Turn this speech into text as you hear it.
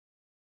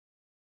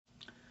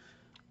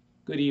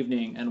Good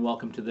evening and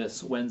welcome to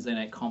this Wednesday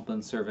night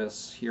Compline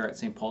service here at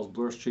St. Paul's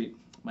Bloor Street.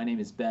 My name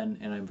is Ben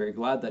and I'm very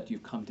glad that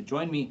you've come to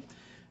join me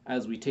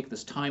as we take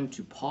this time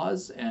to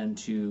pause and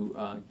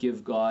to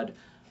give God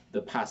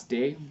the past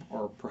day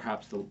or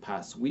perhaps the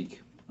past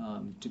week,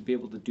 to be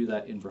able to do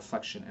that in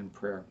reflection and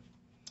prayer.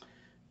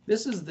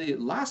 This is the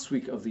last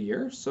week of the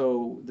year,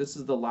 so this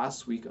is the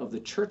last week of the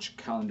church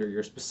calendar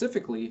year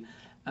specifically,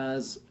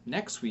 as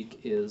next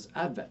week is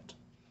Advent.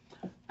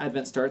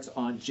 Advent starts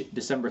on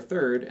December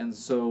 3rd, and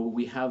so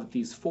we have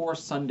these 4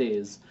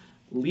 Sundays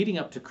leading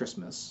up to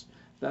Christmas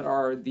that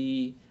are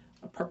the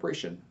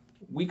preparation,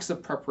 weeks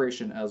of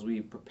preparation as we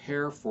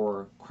prepare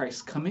for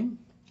Christ's coming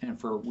and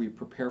we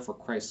prepare for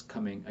Christ's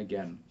coming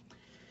again.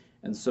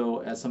 And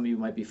so, as some of you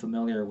might be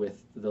familiar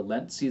with the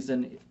Lent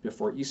season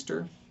before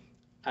Easter,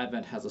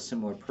 Advent has a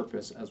similar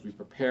purpose as we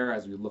prepare,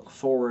 as we look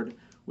forward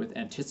with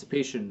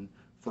anticipation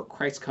for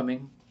Christ's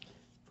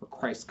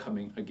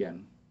coming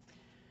again.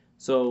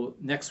 So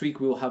next week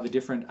we will have a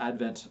different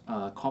Advent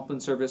Compline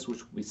service, which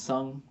will be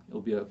sung. It will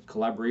be a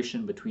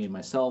collaboration between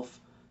myself,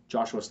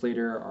 Joshua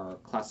Slater, our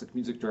classic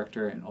music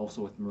director, and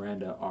also with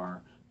Miranda,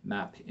 our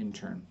MAP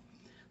intern.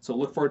 So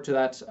look forward to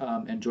that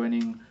and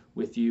joining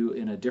with you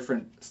in a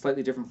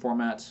slightly different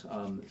format.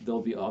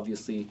 There'll be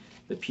obviously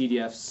the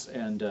PDFs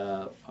and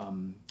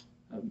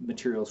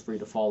materials for you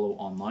to follow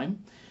online.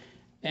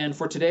 And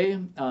for today,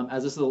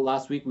 as this is the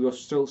last week, we are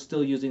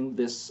still using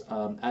this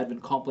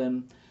Advent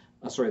Compline.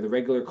 The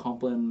regular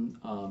Compline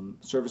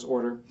service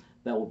order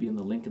that will be in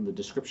the link in the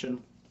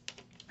description,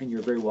 and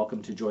you're very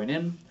welcome to join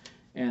in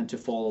and to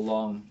follow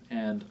along.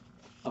 And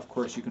of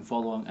course, you can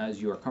follow along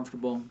as you are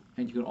comfortable,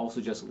 and you can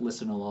also just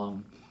listen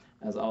along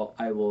as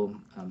I will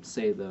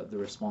say the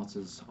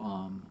responses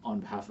on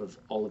behalf of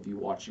all of you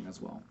watching as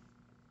well.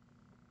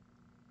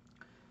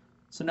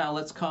 So now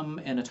let's come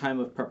in a time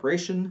of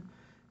preparation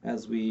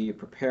as we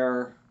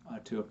prepare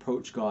to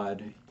approach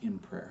God in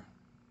prayer.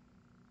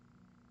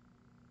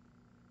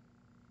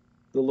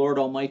 The Lord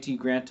Almighty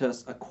grant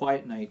us a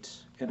quiet night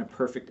and a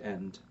perfect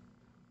end.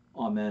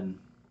 Amen.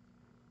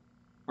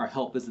 Our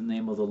help is in the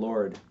name of the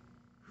Lord,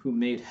 who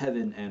made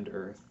heaven and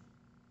earth.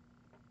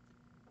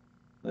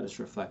 Let us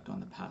reflect on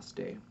the past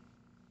day.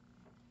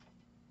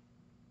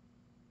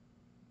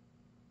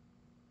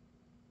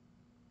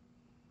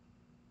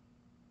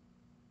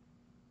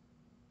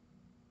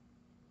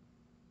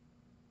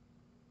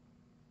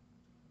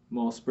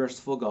 Most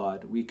merciful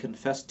God, we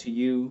confess to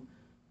you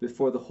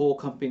before the whole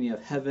company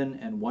of heaven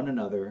and one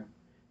another,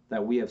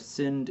 that we have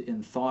sinned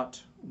in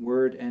thought,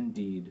 word, and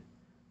deed,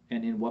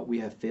 and in what we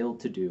have failed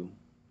to do.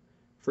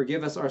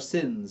 Forgive us our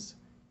sins,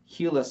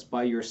 heal us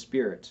by your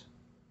Spirit,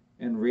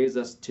 and raise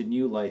us to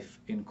new life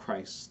in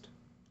Christ.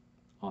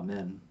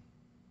 Amen.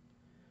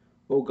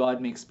 O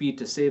God, make speed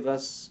to save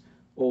us.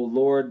 O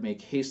Lord,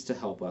 make haste to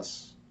help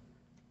us.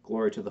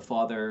 Glory to the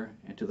Father,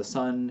 and to the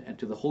Son, and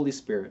to the Holy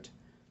Spirit,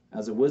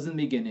 as it was in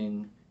the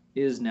beginning,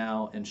 is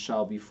now, and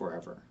shall be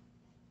forever.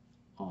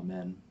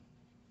 Amen.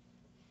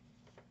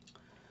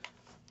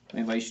 I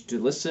invite you to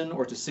listen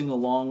or to sing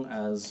along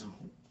as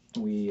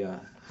we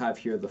have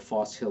here the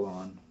Foss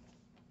on.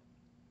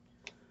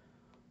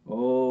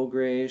 O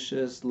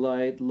gracious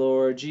light,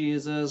 Lord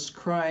Jesus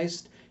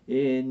Christ,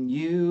 in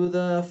you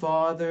the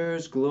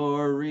Father's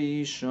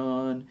glory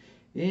shone.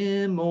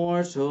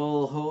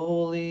 Immortal,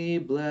 holy,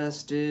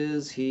 blessed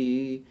is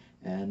he,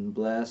 and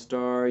blessed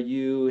are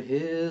you,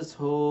 his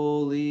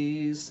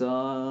holy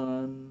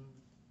Son.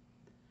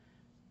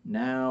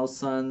 Now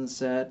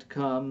sunset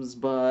comes,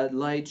 but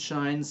light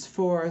shines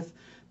forth.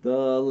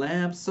 The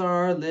lamps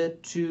are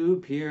lit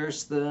to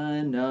pierce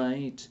the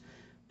night.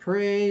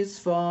 Praise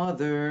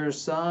Father,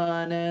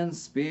 Son, and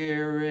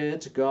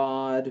Spirit,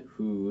 God,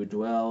 who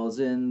dwells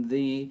in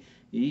the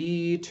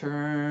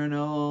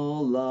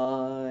eternal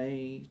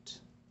light.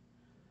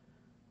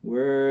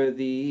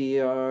 Worthy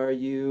are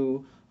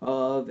you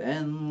of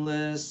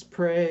endless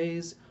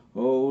praise,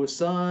 O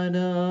Son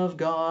of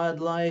God,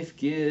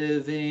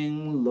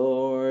 life-giving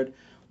Lord,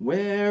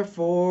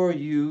 wherefore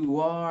you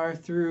are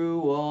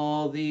through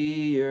all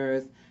the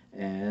earth,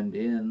 and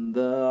in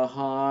the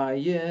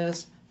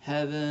highest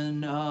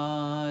heaven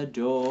adored.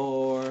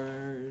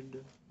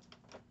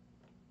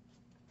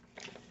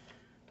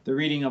 The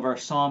reading of our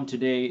psalm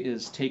today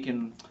is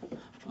taken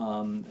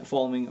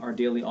following our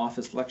daily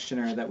office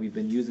lectionary that we've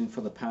been using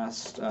for the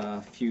past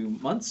few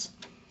months.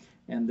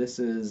 And this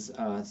is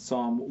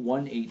Psalm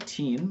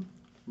 118,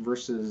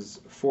 verses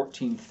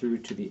 14 through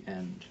to the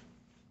end.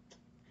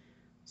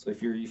 So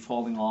if you're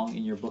following along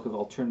in your book of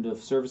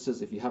alternative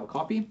services, if you have a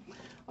copy,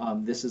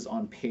 this is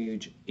on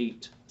page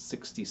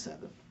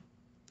 867.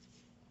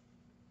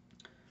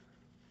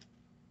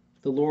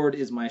 The Lord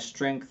is my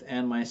strength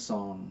and my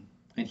song,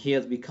 and he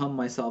has become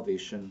my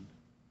salvation.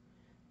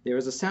 There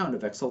is a sound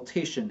of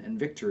exultation and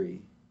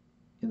victory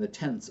in the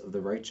tents of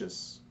the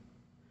righteous.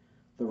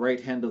 The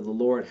right hand of the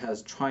Lord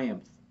has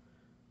triumphed.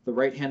 The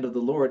right hand of the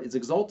Lord is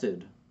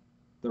exalted.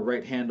 The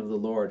right hand of the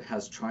Lord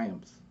has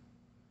triumphed.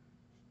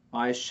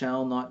 I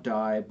shall not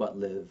die, but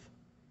live,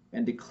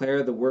 and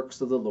declare the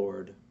works of the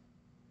Lord.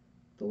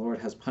 The Lord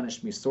has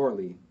punished me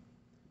sorely,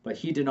 but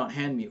he did not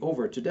hand me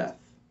over to death.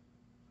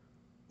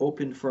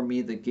 Open for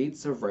me the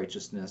gates of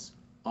righteousness.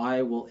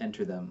 I will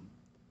enter them.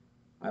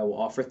 I will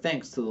offer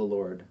thanks to the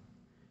Lord.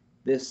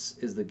 This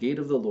is the gate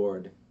of the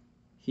Lord.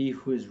 He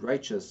who is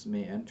righteous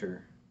may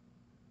enter.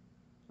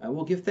 I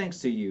will give thanks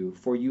to you,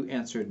 for you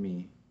answered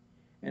me,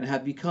 and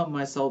have become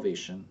my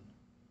salvation.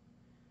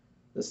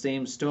 The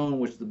same stone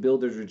which the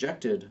builders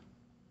rejected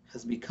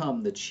has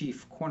become the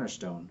chief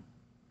cornerstone.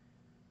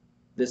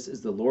 This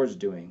is the Lord's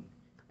doing,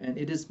 and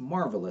it is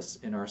marvelous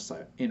in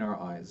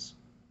our eyes.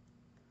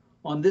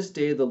 On this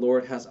day the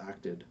Lord has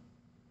acted.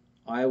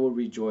 I will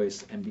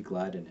rejoice and be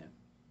glad in it.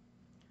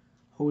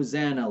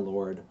 Hosanna,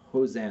 Lord,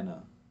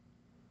 Hosanna.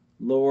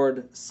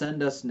 Lord,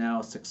 send us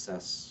now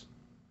success.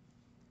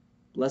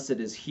 Blessed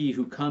is he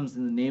who comes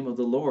in the name of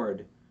the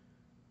Lord.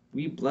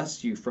 We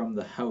bless you from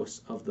the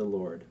house of the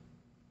Lord.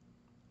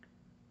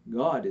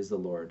 God is the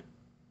Lord.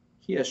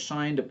 He has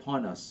shined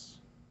upon us.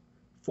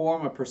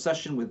 Form a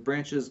procession with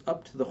branches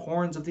up to the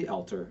horns of the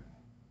altar.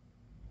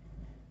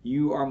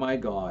 You are my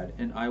God,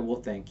 and I will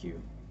thank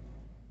you.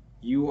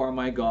 You are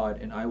my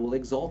God, and I will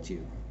exalt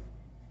you.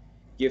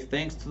 Give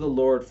thanks to the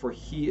Lord, for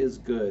he is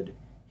good.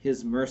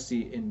 His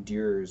mercy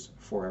endures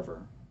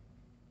forever.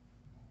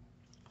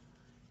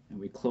 And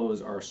we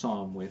close our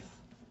psalm with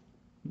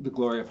the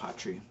Gloria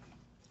Patri.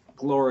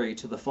 Glory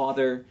to the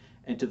Father,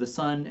 and to the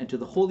Son, and to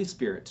the Holy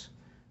Spirit,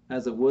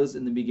 as it was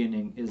in the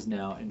beginning, is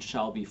now, and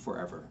shall be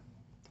forever.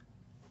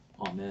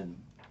 Amen.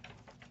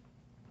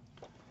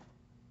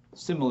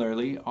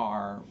 Similarly,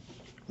 our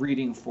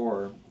reading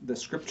for the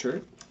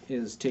scripture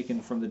is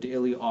taken from the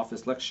Daily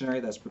Office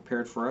Lectionary that's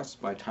prepared for us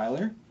by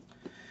Tyler.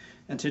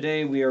 And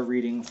today we are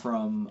reading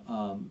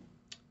from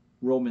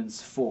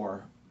Romans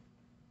 4.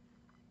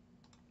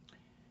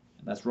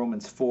 And that's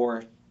Romans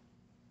 4,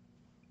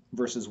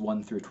 verses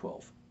 1 through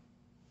 12.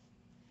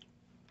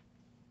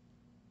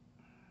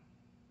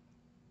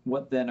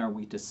 What then are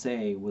we to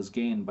say was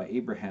gained by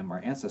Abraham,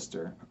 our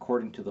ancestor,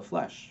 according to the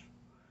flesh?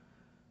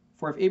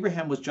 For if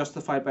Abraham was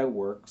justified by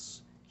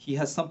works, he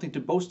has something to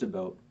boast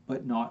about,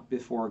 but not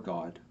before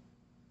God.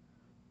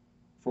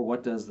 For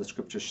what does the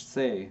scripture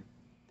say?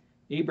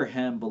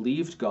 Abraham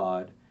believed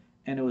God,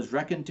 and it was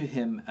reckoned to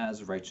him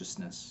as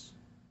righteousness.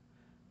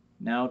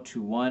 Now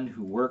to one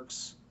who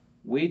works,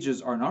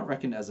 wages are not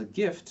reckoned as a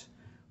gift,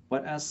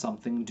 but as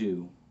something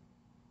due.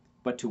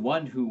 But to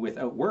one who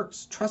without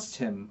works trusts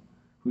him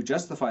who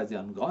justifies the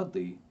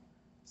ungodly,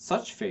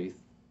 such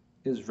faith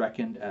is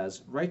reckoned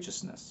as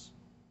righteousness.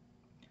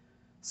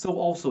 So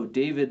also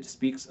David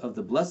speaks of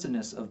the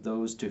blessedness of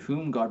those to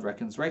whom God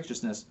reckons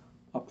righteousness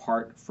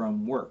apart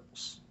from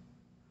works.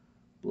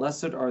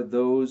 Blessed are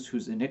those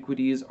whose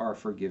iniquities are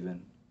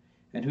forgiven,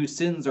 and whose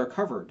sins are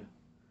covered.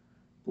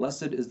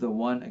 Blessed is the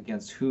one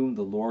against whom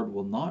the Lord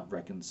will not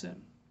reckon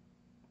sin.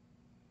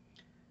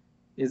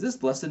 Is this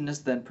blessedness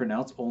then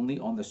pronounced only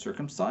on the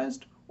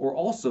circumcised, or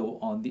also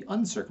on the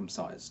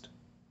uncircumcised?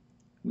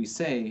 We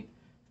say,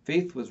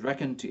 faith was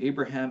reckoned to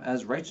Abraham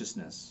as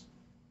righteousness.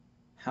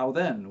 How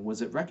then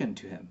was it reckoned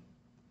to him?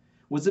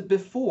 Was it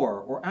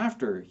before or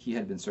after he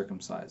had been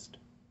circumcised?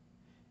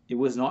 It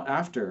was not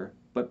after,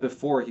 but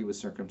before he was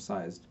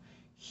circumcised.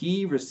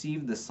 He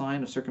received the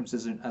sign of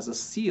circumcision as a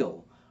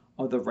seal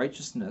of the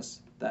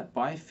righteousness that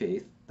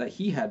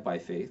he had by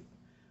faith,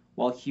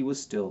 while he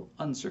was still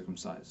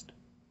uncircumcised.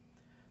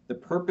 The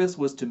purpose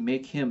was to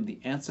make him the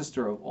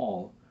ancestor of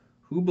all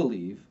who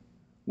believe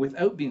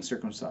without being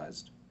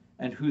circumcised,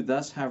 and who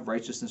thus have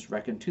righteousness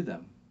reckoned to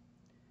them,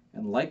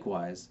 and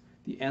likewise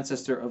the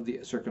ancestor of the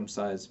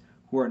circumcised,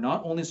 who are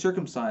not only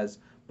circumcised,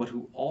 but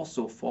who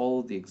also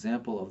follow the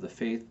example of the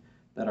faith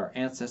that our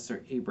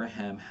ancestor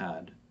Abraham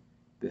had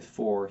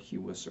before he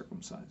was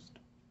circumcised.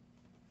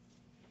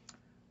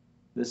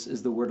 This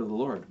is the word of the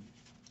Lord.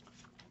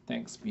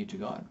 Thanks be to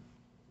God.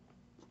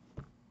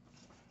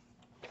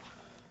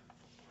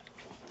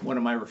 One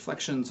of my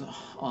reflections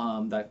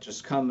that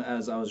just come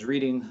as I was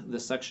reading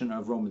this section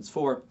of Romans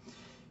 4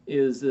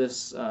 is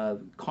this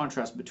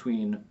contrast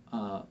between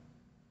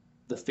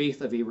the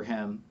faith of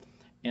Abraham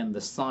and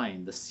the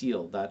sign, the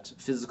seal, that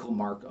physical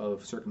mark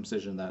of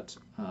circumcision that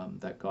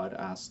God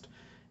asked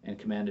and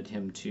commanded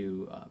him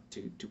to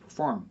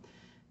perform.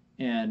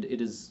 And it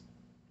is,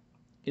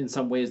 in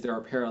some ways, there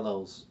are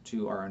parallels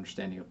to our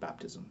understanding of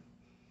baptism.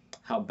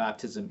 How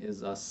baptism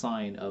is a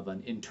sign of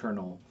an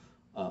internal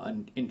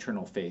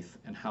faith,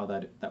 and how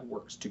that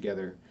works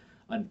together: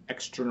 an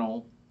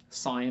external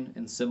sign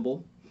and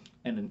symbol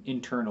and an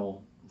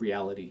internal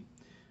reality.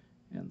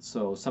 And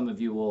so some of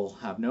you will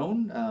have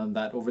known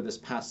that over this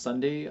past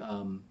Sunday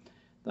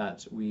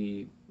that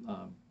we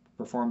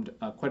performed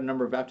quite a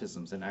number of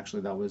baptisms, and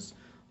actually that was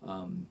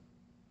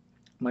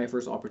my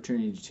first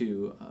opportunity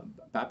to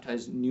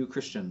baptize new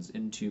Christians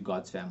into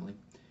God's family.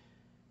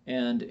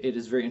 And it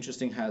is very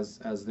interesting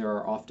as there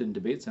are often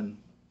debates, and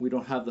we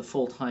don't have the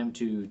full time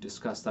to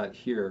discuss that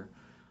here,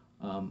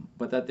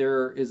 but that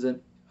there is a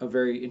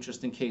very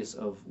interesting case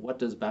of what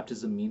does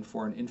baptism mean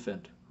for an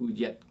infant who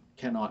yet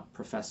cannot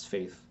profess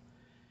faith.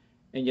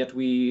 And yet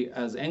we,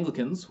 as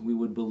Anglicans, we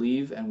would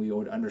believe and we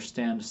would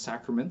understand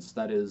sacraments,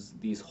 that is,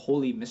 these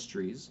holy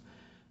mysteries,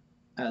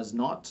 as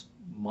not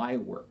my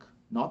work,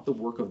 not the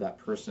work of that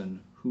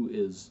person who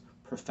is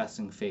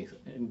professing faith.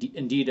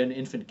 Indeed, an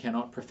infant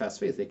cannot profess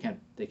faith. They can't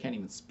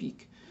even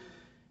speak.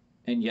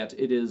 And yet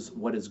it is,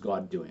 what is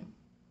God doing?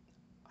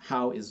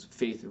 How is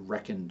faith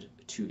reckoned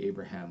to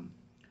Abraham?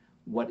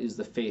 What is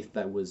the faith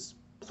that was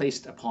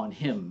placed upon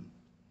him?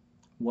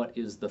 What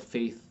is the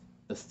faith,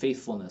 the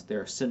faithfulness?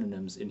 There are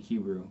synonyms in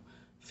Hebrew.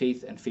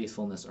 Faith and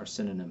faithfulness are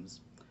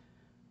synonyms.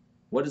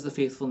 What is the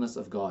faithfulness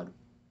of God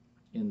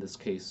in this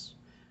case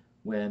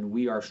when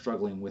we are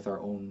struggling with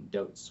our own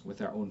doubts,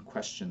 with our own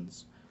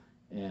questions?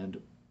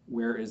 And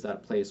where is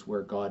that place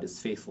where God is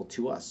faithful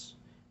to us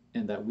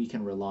and that we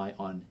can rely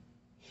on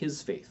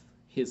his faith,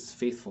 his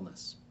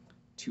faithfulness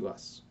to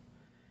us,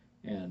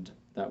 and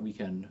that we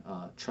can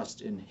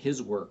trust in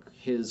his work,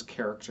 his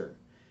character,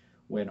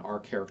 when our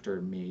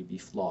character may be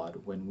flawed,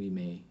 when we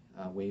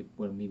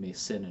may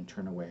sin and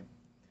turn away.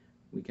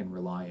 We can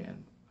rely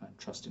and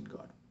trust in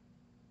God.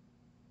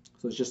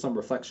 So it's just some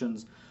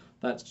reflections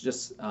that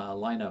just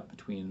line up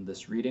between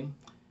this reading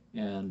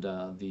and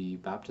the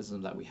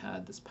baptism that we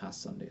had this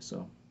past Sunday.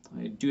 So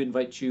I do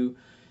invite you,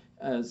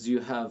 as you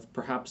have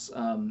perhaps,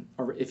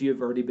 or if you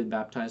have already been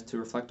baptized, to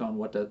reflect on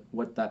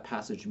what that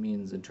passage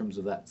means in terms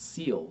of that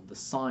seal, the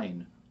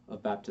sign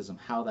of baptism,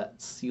 how that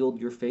sealed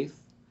your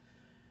faith.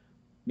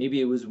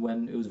 Maybe it was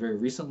when it was very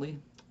recently,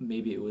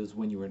 maybe it was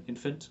when you were an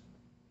infant.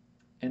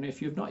 And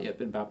if you have not yet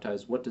been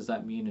baptized, what does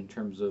that mean in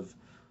terms of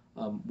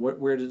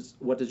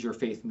what does your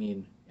faith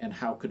mean, and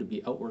how could it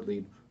be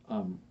outwardly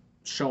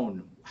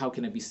shown? How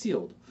can it be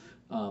sealed?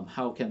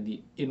 How can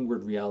the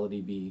inward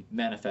reality be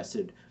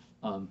manifested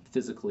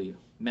physically,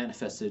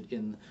 manifested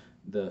in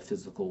the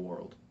physical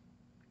world?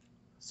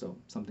 So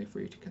something for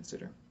you to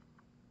consider.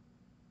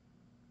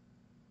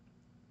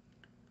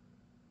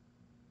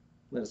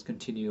 Let us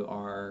continue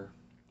our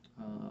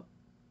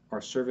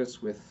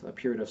service with a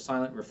period of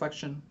silent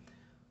reflection.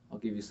 I'll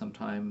give you some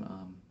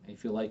time.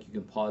 If you like, you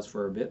can pause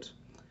for a bit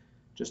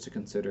just to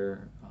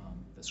consider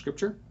the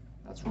scripture.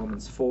 That's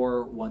Romans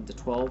 4,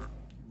 1-12.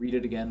 Read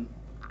it again,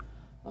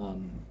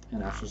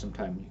 and after some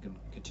time, you can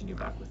continue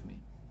back with me.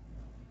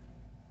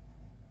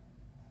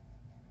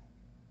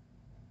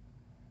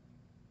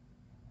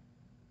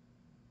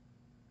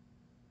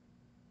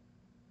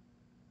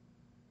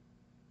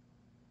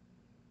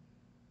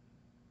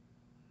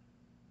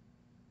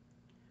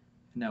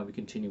 And now we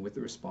continue with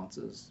the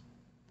responses.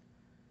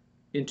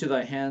 Into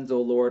thy hands,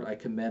 O Lord, I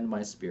commend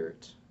my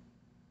spirit.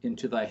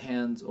 Into thy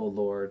hands, O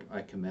Lord,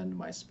 I commend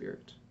my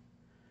spirit.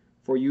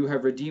 For you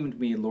have redeemed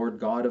me, Lord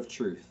God of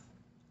truth.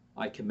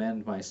 I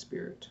commend my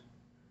spirit.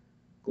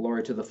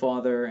 Glory to the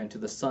Father, and to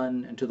the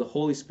Son, and to the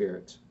Holy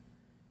Spirit.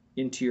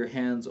 Into your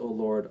hands, O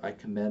Lord, I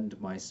commend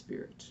my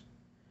spirit.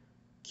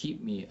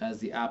 Keep me as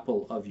the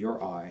apple of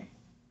your eye.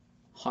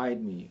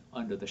 Hide me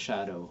under the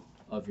shadow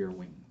of your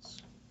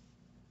wings.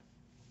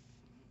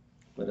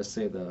 Let us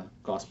say the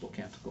Gospel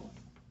Canticle.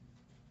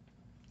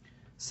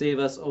 Save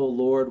us, O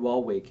Lord,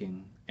 while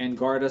waking, and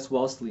guard us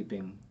while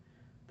sleeping,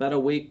 that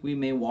awake we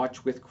may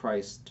watch with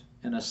Christ,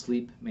 and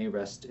asleep may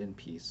rest in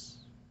peace.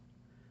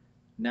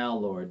 Now,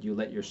 Lord, you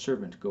let your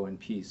servant go in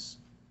peace.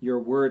 Your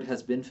word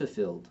has been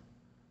fulfilled.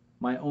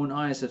 My own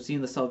eyes have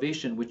seen the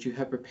salvation which you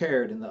have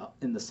prepared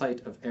in the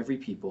sight of every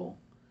people,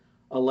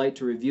 a light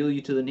to reveal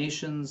you to the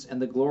nations,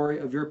 and the glory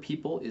of your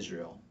people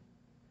Israel.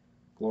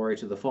 Glory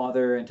to the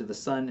Father, and to the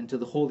Son, and to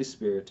the Holy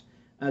Spirit,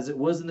 as it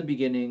was in the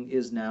beginning,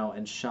 is now,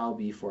 and shall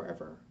be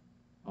forever.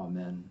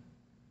 Amen.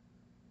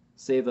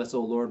 Save us,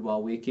 O Lord,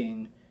 while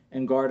waking,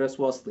 and guard us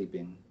while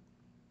sleeping,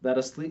 that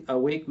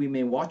awake we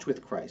may watch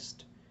with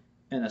Christ,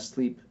 and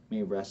asleep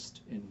may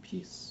rest in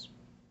peace.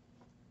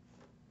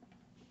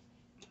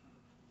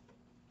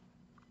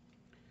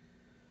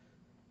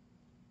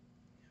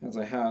 As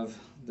I have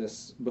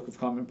this Book of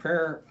Common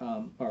Prayer,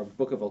 or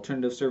Book of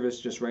Alternative Service,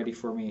 just ready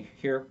for me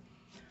here.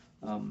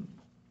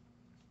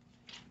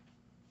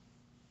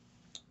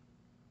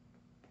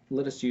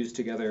 Let us use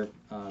together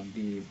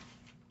the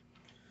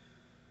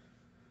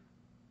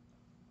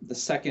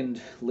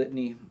second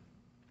litany,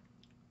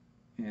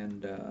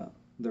 and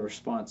the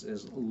response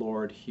is,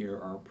 Lord, hear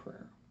our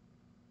prayer.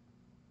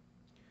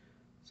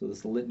 So this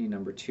is litany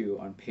number 2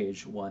 on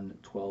page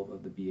 112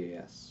 of the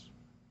BAS.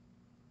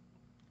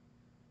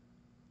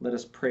 Let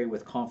us pray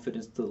with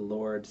confidence to the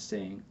Lord,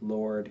 saying,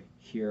 Lord,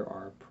 hear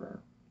our prayer.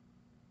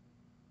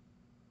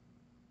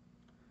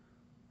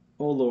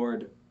 O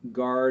Lord,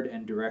 guard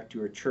and direct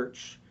your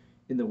church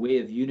in the way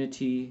of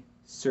unity,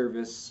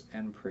 service,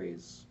 and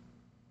praise.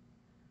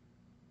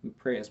 We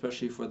pray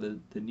especially for the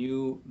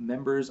new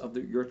members of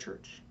your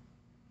church,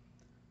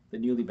 the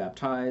newly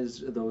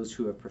baptized, those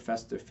who have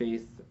professed their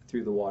faith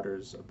through the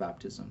waters of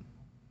baptism,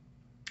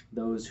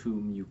 those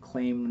whom you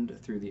claimed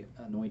through the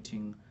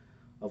anointing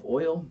of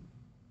oil,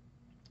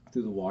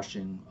 through the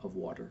washing of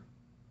water.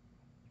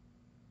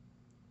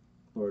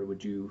 Lord,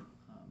 would you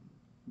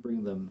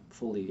bring them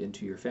fully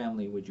into your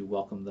family? Would you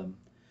welcome them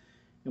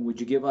And would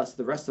you give us,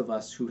 the rest of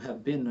us who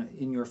have been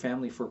in your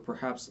family for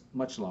perhaps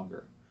much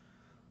longer,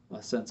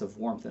 a sense of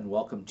warmth and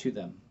welcome to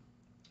them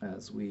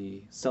as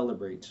we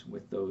celebrate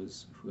with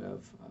those who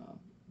have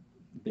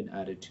been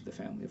added to the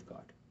family of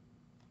God.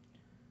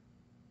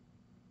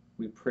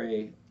 We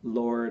pray,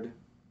 Lord,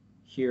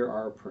 hear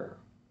our prayer.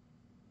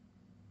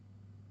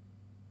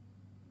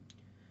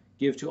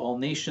 Give to all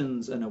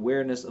nations an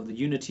awareness of the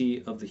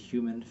unity of the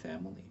human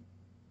family.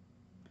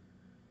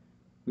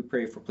 We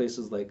pray for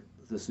places like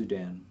the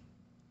Sudan,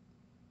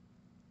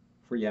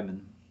 for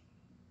Yemen,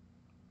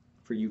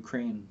 for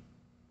Ukraine,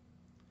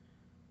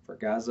 for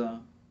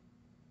Gaza,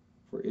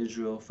 for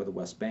Israel, for the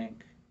West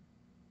Bank.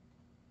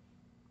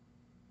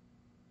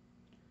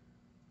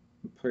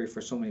 We pray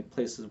for so many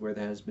places where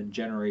there has been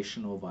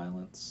generational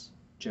violence,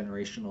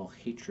 generational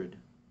hatred,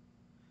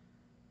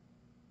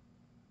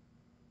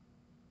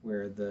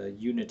 where the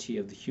unity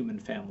of the human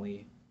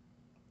family,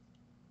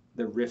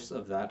 the rifts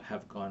of that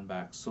have gone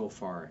back so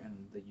far, and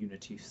the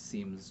unity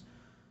seems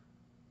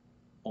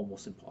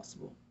almost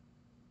impossible.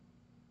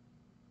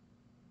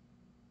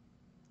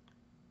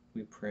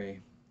 We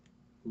pray,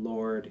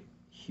 Lord,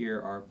 hear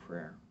our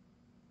prayer.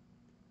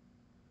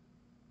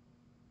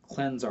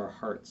 Cleanse our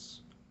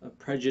hearts of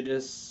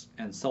prejudice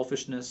and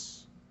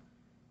selfishness,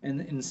 and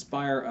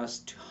inspire us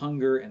to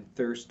hunger and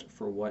thirst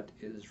for what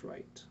is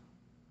right.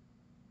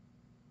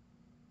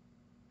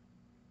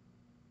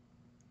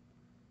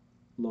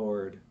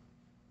 Lord,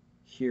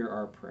 hear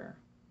our prayer.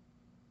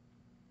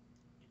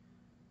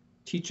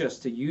 Teach us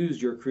to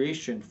use your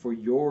creation for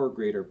your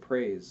greater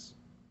praise,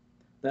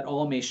 that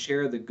all may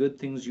share the good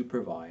things you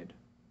provide.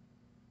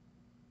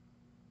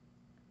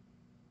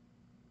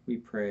 We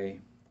pray,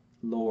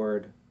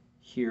 Lord,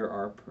 hear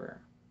our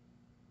prayer.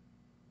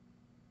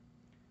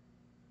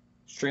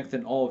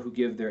 Strengthen all who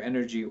give their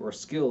energy or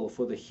skill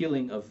for the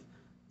healing of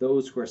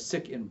those who are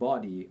sick in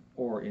body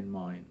or in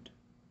mind.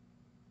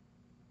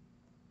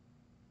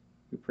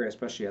 We pray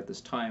especially at this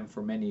time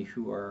for many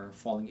who are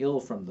falling ill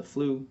from the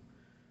flu,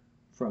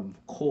 from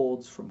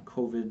colds, from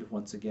COVID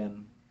once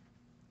again.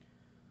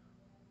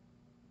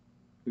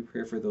 We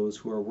pray for those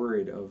who are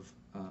worried of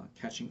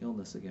catching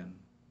illness again,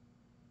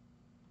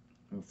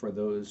 and for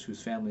those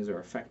whose families are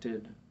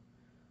affected,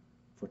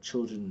 for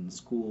children in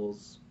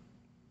schools,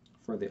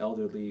 for the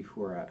elderly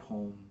who are at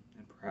home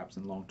and perhaps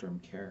in long-term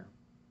care.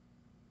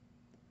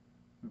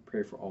 We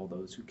pray for all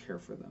those who care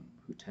for them,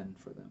 who tend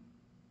for them,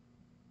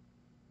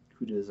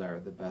 who desire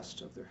the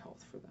best of their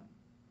health for them.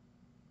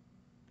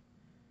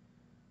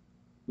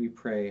 We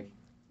pray,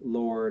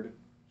 Lord,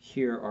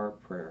 hear our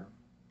prayer.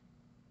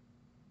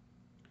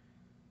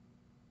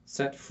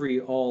 Set free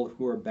all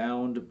who are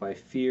bound by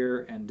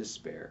fear and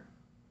despair.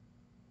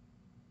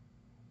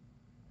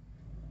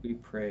 We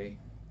pray,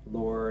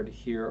 Lord,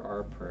 hear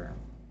our prayer.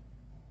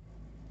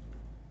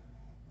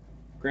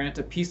 Grant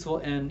a peaceful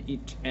and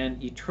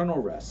eternal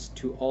rest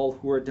to all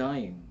who are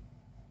dying,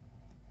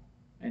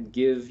 and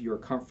give your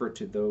comfort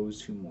to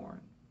those who mourn.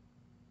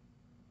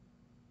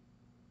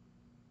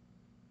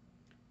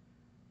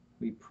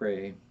 We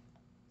pray,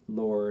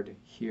 Lord,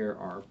 hear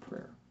our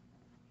prayer.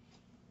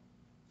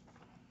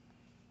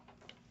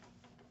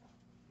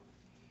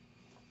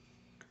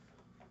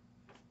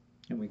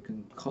 And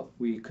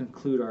we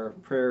conclude our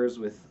prayers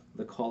with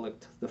the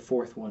collect, the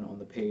fourth one on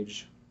the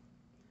page.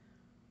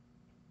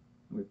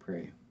 We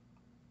pray,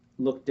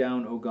 look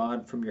down, O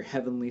God, from your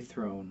heavenly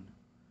throne.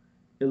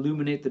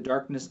 Illuminate the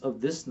darkness of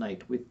this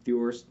night with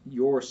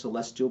your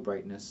celestial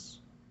brightness.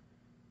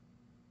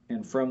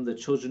 And from the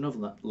children of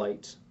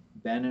light,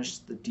 banish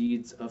the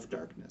deeds of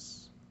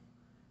darkness.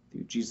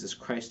 Through Jesus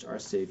Christ our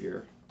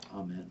Savior.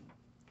 Amen.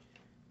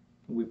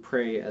 We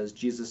pray as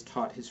Jesus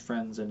taught his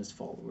friends and his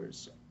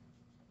followers.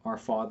 Our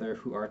Father,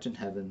 who art in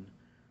heaven,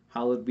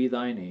 hallowed be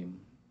thy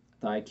name.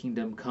 Thy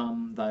kingdom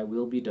come, thy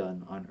will be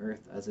done, on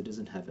earth as it is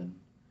in heaven.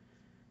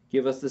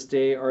 Give us this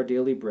day our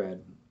daily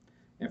bread,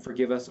 and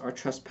forgive us our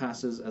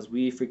trespasses as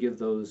we forgive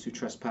those who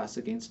trespass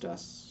against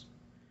us.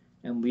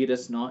 And lead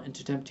us not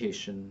into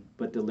temptation,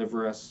 but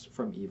deliver us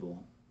from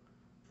evil.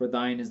 For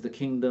thine is the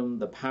kingdom,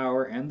 the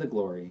power, and the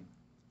glory,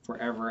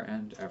 forever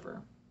and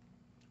ever.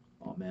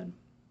 Amen.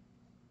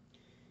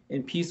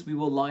 In peace we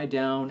will lie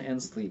down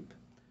and sleep.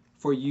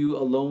 For you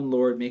alone,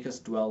 Lord, make us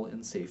dwell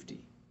in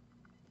safety.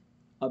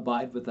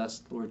 Abide with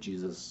us, Lord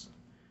Jesus,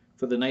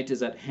 for the night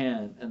is at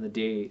hand and the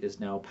day is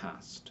now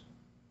past.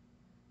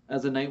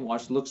 As the night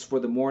watch looks for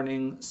the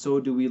morning, so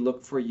do we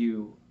look for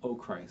you, O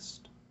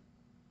Christ.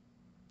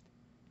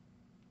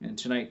 And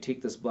tonight,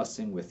 take this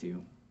blessing with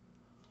you.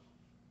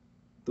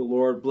 The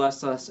Lord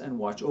bless us and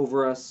watch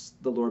over us.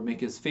 The Lord make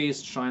his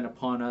face shine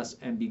upon us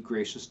and be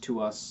gracious to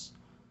us.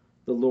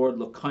 The Lord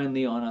look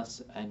kindly on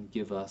us and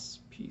give us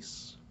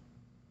peace.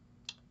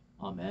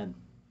 Amen.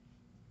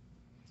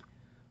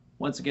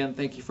 Once again,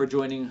 thank you for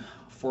joining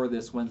for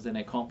this Wednesday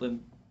Night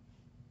Compline.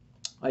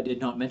 I did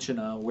not mention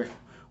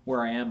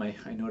where I am. I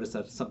noticed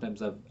that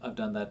sometimes I've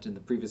done that in the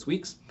previous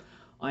weeks.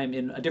 I'm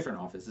in a different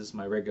office. This is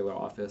my regular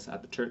office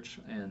at the church,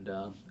 and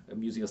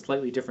I'm using a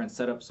slightly different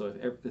setup, so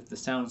if the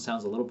sound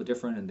sounds a little bit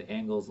different and the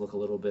angles look a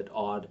little bit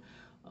odd,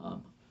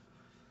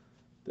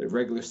 the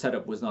regular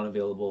setup was not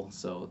available,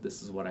 so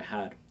this is what I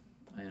had.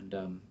 And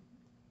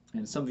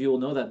some of you will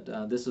know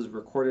that this is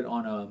recorded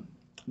on a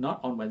not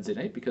on Wednesday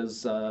night,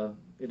 because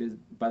it is,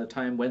 by the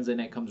time Wednesday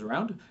night comes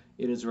around,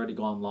 it has already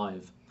gone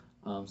live.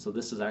 So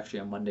this is actually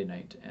a Monday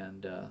night,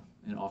 and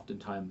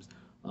oftentimes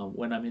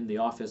when I'm in the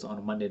office on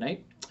a Monday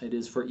night, it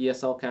is for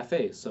ESL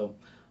Cafe. So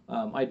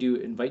I do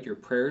invite your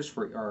prayers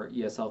for our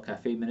ESL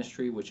Cafe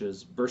ministry, which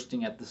is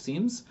bursting at the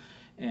seams.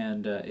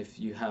 And if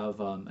you have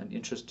an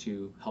interest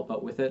to help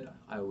out with it,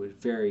 I would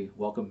very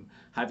welcome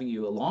having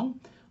you along.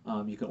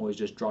 You can always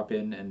just drop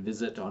in and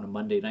visit on a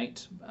Monday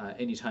night,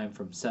 anytime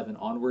from 7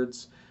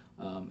 onwards.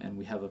 And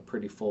we have a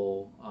pretty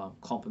full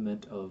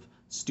complement of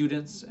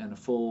students and a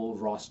full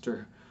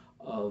roster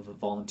of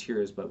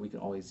volunteers, but we can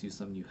always use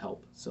some new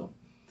help. So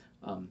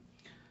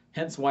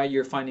hence why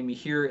you're finding me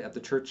here at the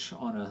church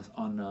on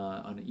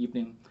an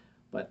evening,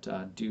 but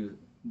do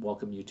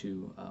welcome you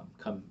to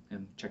come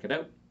and check it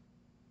out.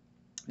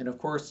 And of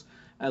course,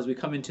 as we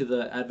come into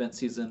the Advent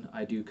season,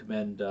 I do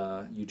commend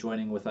you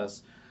joining with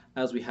us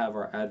as we have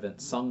our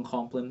Advent sung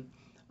Compline.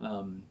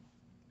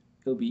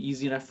 It'll be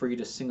easy enough for you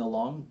to sing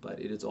along, but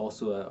it is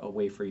also a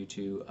way for you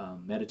to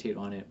meditate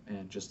on it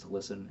and just to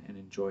listen and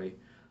enjoy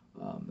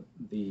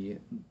the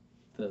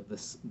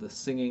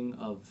singing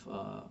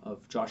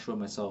of Joshua,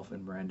 myself,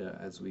 and Miranda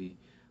as we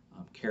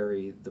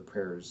carry the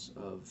prayers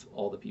of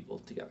all the people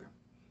together.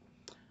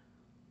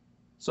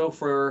 So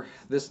for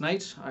this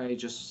night, I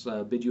just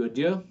bid you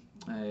adieu,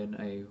 and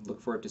I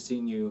look forward to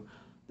seeing you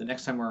the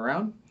next time we're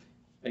around.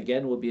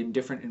 Again, we'll be in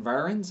different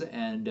environs,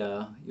 and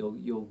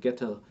you'll get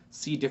to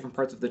see different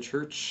parts of the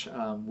church.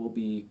 We'll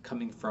be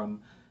coming from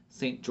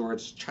St.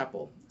 George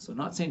Chapel. So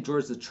not St.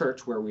 George the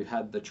church where we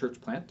had the church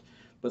plant,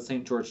 but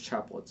St. George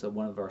Chapel. It's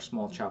one of our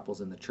small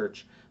chapels in the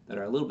church that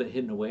are a little bit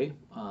hidden away,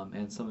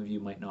 and some of you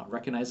might not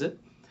recognize it,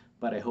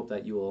 but I hope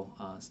that you will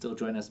still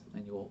join us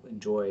and you will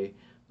enjoy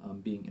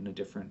being in a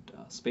different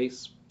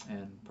space,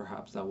 and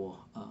perhaps that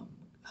will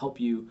help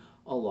you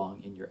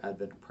along in your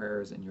Advent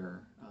prayers and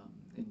your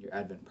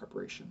Advent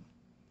preparation.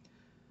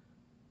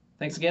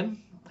 Thanks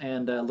again,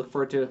 and look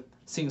forward to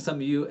seeing some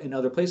of you in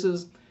other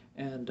places,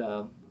 and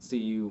see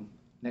you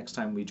next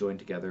time we join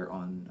together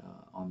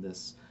on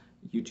this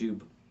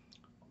YouTube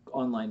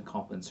online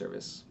Compline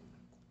service.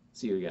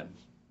 See you again.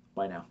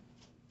 Bye now.